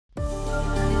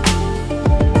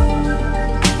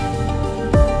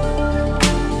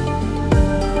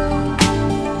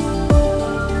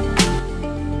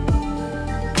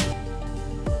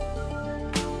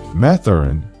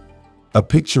Matheran, a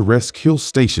picturesque hill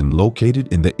station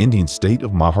located in the Indian state of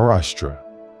Maharashtra,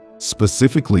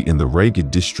 specifically in the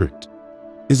Raigad district,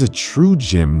 is a true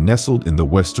gem nestled in the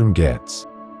Western Ghats.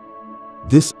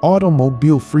 This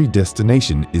automobile-free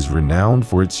destination is renowned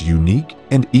for its unique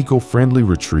and eco-friendly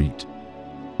retreat,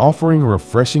 offering a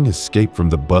refreshing escape from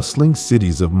the bustling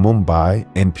cities of Mumbai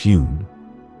and Pune,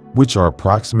 which are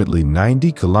approximately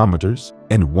 90 kilometers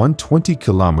and 120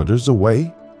 kilometers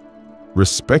away,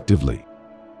 respectively.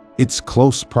 Its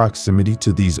close proximity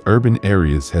to these urban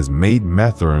areas has made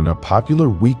Matheran a popular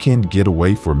weekend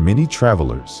getaway for many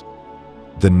travelers.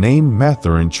 The name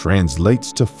Matheran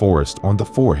translates to forest on the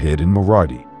forehead in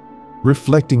Marathi,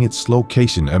 reflecting its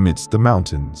location amidst the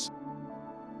mountains.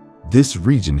 This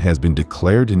region has been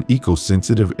declared an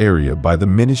eco-sensitive area by the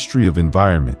Ministry of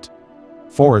Environment,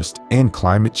 Forest and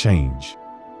Climate Change,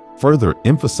 further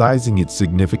emphasizing its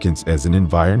significance as an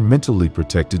environmentally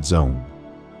protected zone.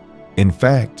 In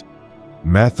fact,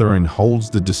 Matheran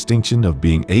holds the distinction of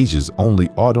being Asia's only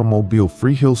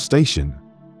automobile-free hill station,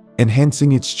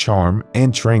 enhancing its charm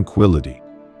and tranquility.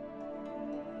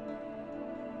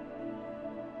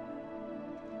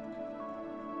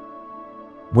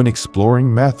 When exploring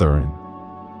Matheran,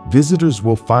 visitors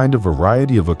will find a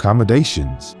variety of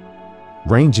accommodations,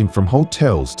 ranging from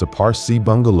hotels to Parsi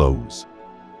bungalows.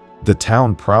 The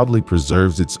town proudly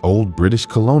preserves its old British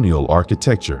colonial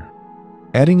architecture,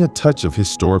 adding a touch of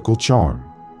historical charm.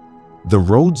 The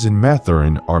roads in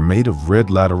Matheran are made of red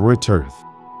laterite earth,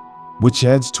 which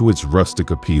adds to its rustic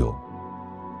appeal.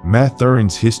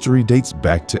 Matheran's history dates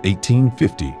back to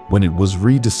 1850, when it was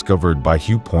rediscovered by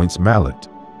𝐓𝐵𝐚𝐻𝐽𝐿,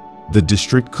 the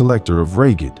district collector of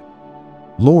Raigad.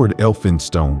 Lord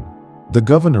Elphinstone, the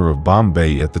governor of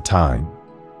Bombay at the time,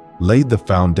 laid the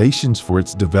foundations for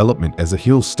its development as a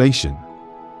hill station,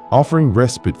 offering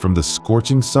respite from the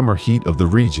scorching summer heat of the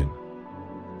region.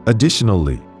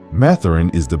 Additionally,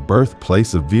 Matheran is the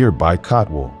birthplace of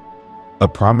𝐓𝐵𝐽𝐻𝐽𝐿, a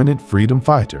prominent freedom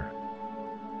fighter.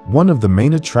 One of the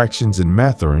main attractions in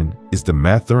Matheran is the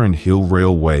Matheran Hill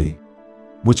Railway,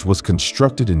 which was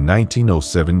constructed in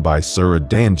 1907 by Sir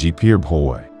Adanji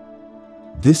Peerbhoy.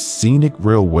 This scenic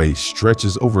railway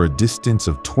stretches over a distance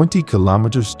of 20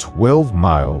 kilometers 12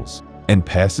 miles and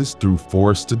passes through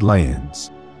forested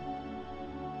lands.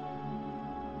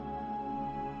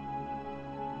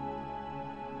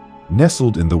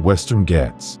 Nestled in the Western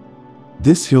Ghats,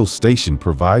 this hill station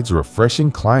provides a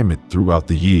refreshing climate throughout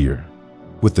the year,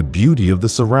 with the beauty of the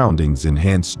surroundings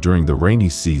enhanced during the rainy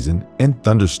season and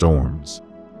thunderstorms.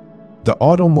 The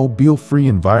automobile-free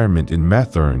environment in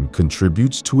Matheran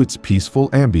contributes to its peaceful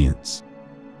ambience,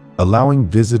 allowing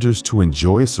visitors to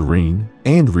enjoy a serene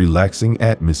and relaxing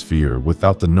atmosphere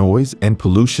without the noise and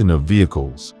pollution of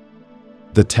vehicles.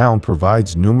 The town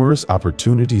provides numerous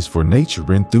opportunities for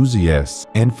nature enthusiasts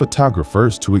and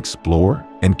photographers to explore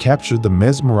and capture the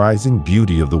mesmerizing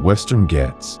beauty of the Western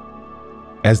Ghats.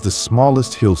 As the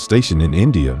smallest hill station in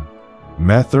India,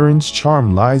 Matheran's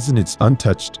charm lies in its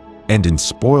untouched and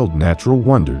unspoiled natural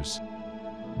wonders.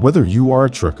 Whether you are a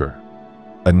trekker,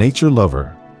 a nature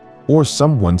lover, or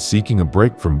someone seeking a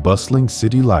break from bustling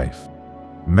city life,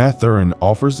 Matheran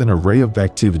offers an array of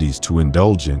activities to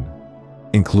indulge in,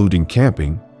 including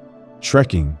camping,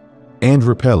 trekking, and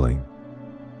rappelling.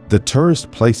 The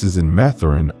tourist places in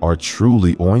Matheran are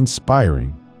truly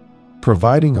awe-inspiring,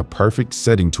 providing a perfect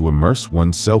setting to immerse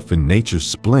oneself in nature's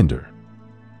splendor.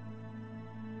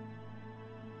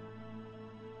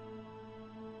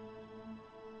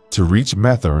 To reach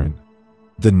Matheran,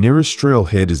 the nearest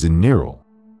trailhead is in Neral,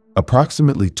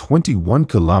 approximately 21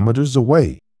 kilometers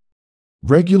away.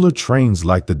 Regular trains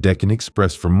like the Deccan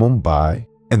Express from Mumbai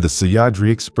and the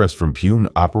Sahyadri Express from Pune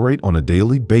operate on a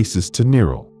daily basis to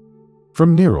Neral.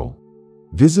 From Neral,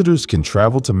 visitors can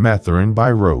travel to Matheran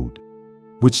by road,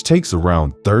 which takes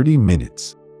around 30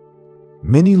 minutes.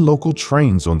 Many local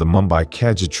trains on the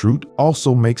Mumbai-Kajat route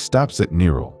also make stops at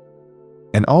Neral.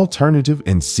 An alternative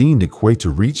and scenic way to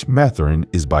reach Matheran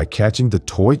is by catching the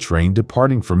toy train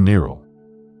departing from Neral.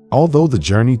 Although the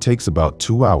journey takes about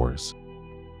 2 hours,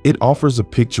 it offers a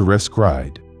picturesque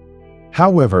ride.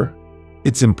 However,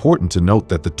 it's important to note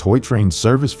that the toy train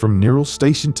service from Neral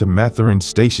Station to Matheran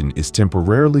Station is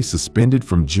temporarily suspended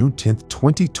from June 10,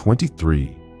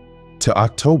 2023 to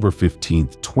October 15,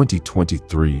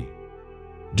 2023.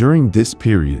 During this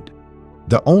period,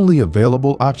 the only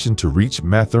available option to reach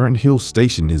Matheran Hill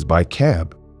Station is by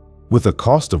cab, with a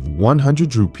cost of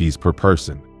 100 rupees per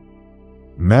person.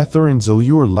 Matheran's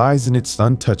allure lies in its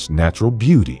untouched natural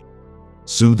beauty,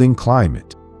 soothing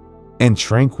climate, and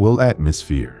tranquil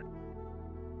atmosphere.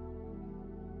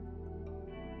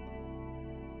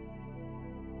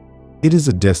 It is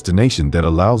a destination that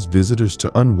allows visitors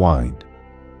to unwind,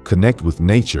 connect with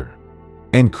nature,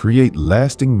 and create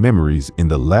lasting memories in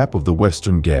the lap of the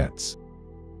Western Ghats.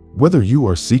 Whether you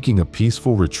are seeking a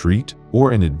peaceful retreat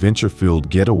or an adventure-filled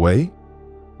getaway,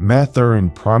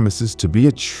 Matheran promises to be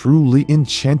a truly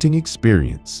enchanting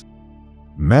experience.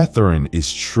 Matheran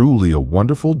is truly a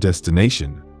wonderful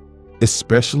destination,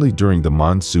 especially during the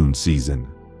monsoon season.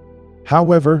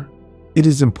 However, it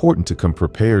is important to come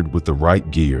prepared with the right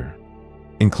gear,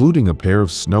 including a pair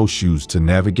of snowshoes to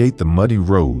navigate the muddy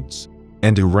roads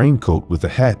and a raincoat with a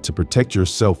hat to protect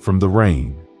yourself from the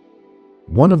rain.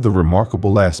 One of the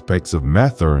remarkable aspects of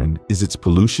Matheran is its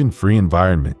pollution-free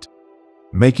environment,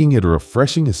 making it a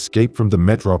refreshing escape from the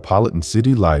metropolitan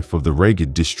city life of the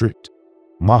Raigad district,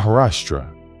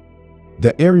 Maharashtra.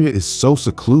 The area is so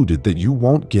secluded that you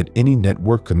won't get any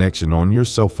network connection on your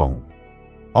cell phone,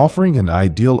 offering an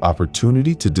ideal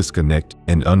opportunity to disconnect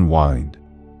and unwind.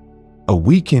 A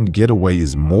weekend getaway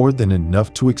is more than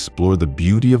enough to explore the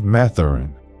beauty of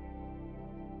Matheran.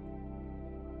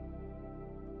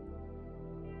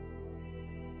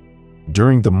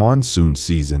 During the monsoon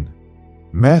season,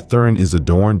 Matheran is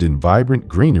adorned in vibrant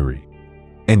greenery,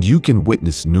 and you can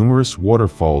witness numerous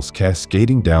waterfalls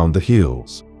cascading down the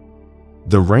hills.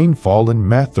 The rainfall in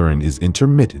Matheran is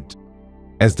intermittent,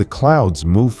 as the clouds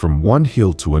move from one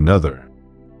hill to another,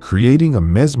 creating a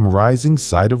mesmerizing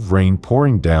sight of rain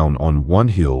pouring down on one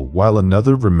hill while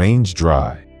another remains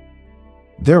dry.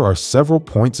 There are several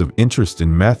points of interest in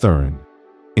Matheran,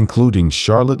 including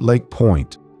Charlotte Lake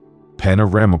Point,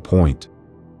 Panorama Point,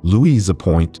 Louisa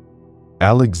Point,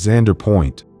 Alexander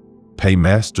Point,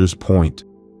 Paymasters Point,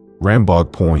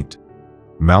 Rambog Point,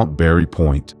 Mount Berry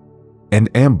Point,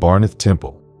 and Ambarnath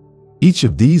Temple. Each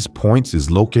of these points is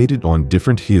located on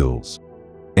different hills,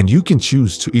 and you can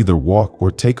choose to either walk or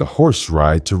take a horse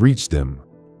ride to reach them.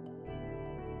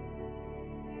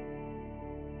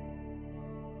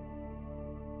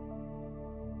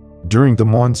 During the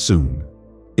monsoon,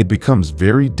 it becomes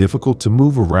very difficult to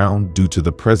move around due to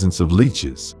the presence of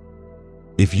leeches.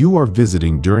 If you are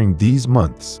visiting during these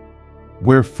months,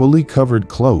 wear fully covered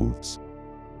clothes.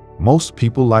 Most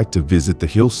people like to visit the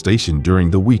hill station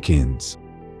during the weekends,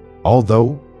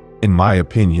 although, in my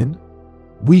opinion,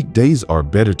 weekdays are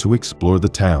better to explore the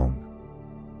town.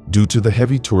 Due to the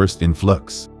heavy tourist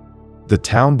influx, the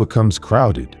town becomes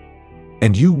crowded,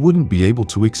 and you wouldn't be able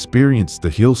to experience the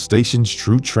hill station's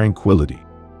true tranquility.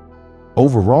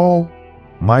 Overall,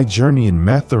 my journey in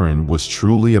Matheran was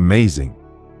truly amazing.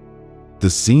 The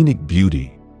scenic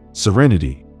beauty,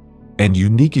 serenity, and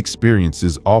unique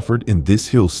experiences offered in this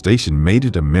hill station made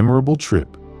it a memorable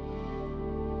trip.